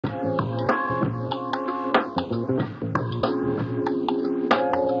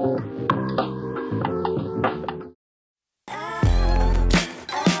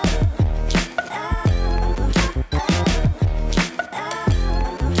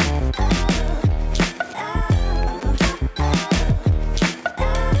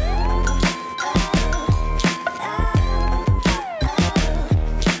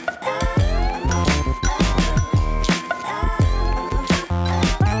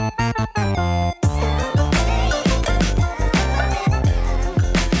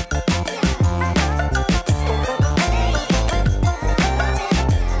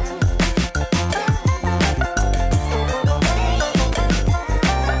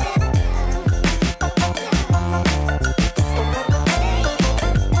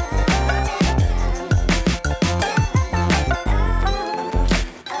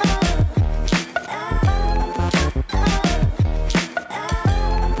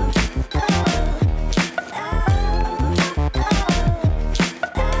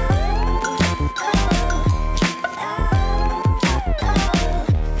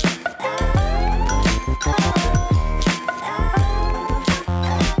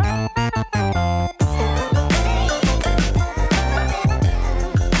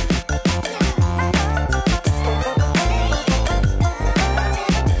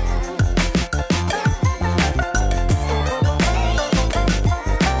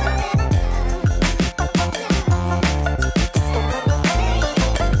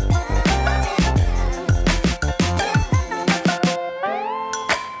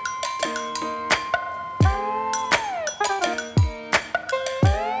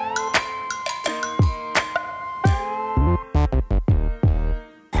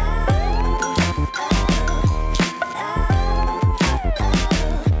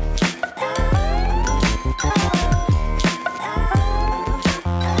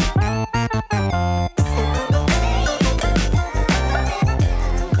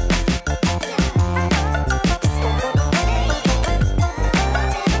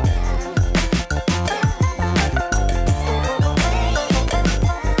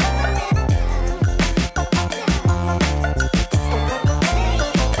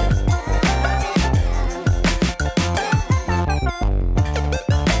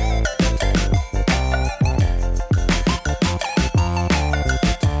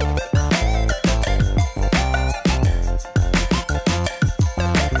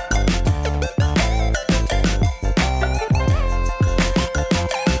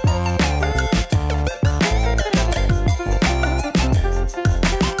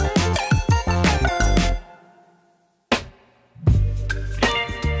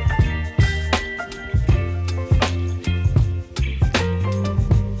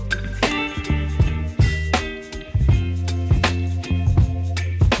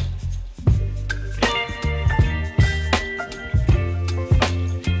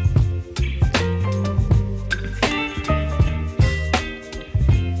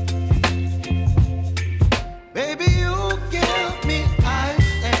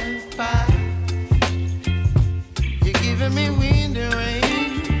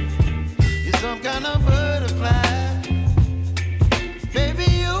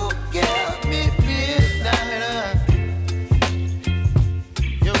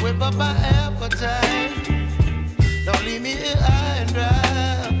whip up my appetite. Don't leave me here high and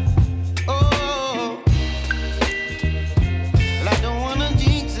dry. Oh, well, I don't wanna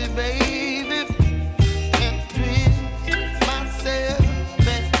jinx it, baby, and twist myself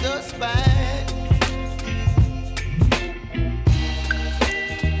at the spine.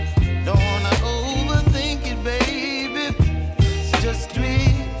 Don't wanna overthink it, baby. It's just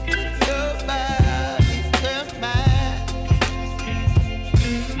twist your body and mine.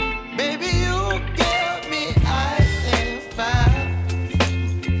 Baby, you give me ice and fire.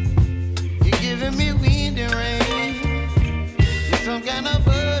 You're giving me wind and rain. You're some kind of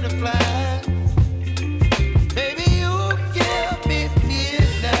butterfly. Baby, you give me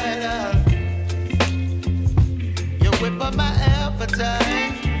midnight. You whip up my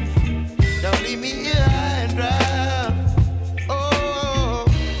appetite. Don't leave me here high and dry. Oh,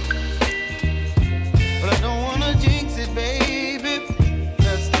 but I don't wanna jinx it, baby.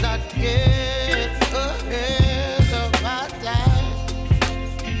 Let's not get ahead of my time.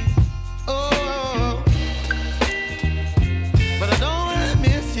 Oh, but I don't wanna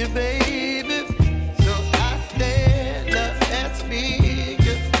miss you, baby. So I stand up and speak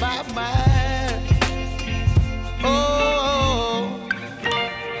my mind. Oh.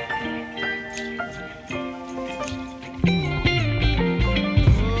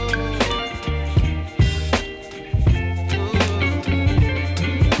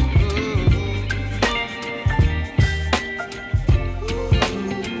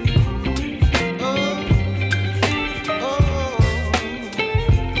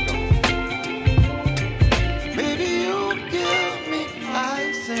 Baby, you give me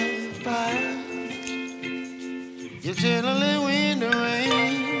ice and fire. You're chilling wind and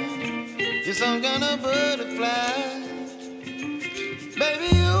rain. You're some kind of butterfly. Baby,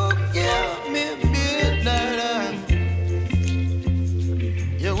 you give me midnight.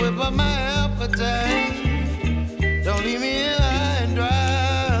 You whip up my appetite. Don't leave me here high and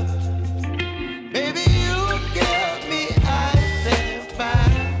dry. Baby, you give me ice and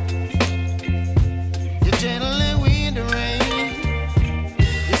fire. You're channeling wind and rain.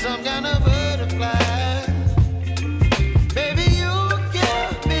 You're some kind of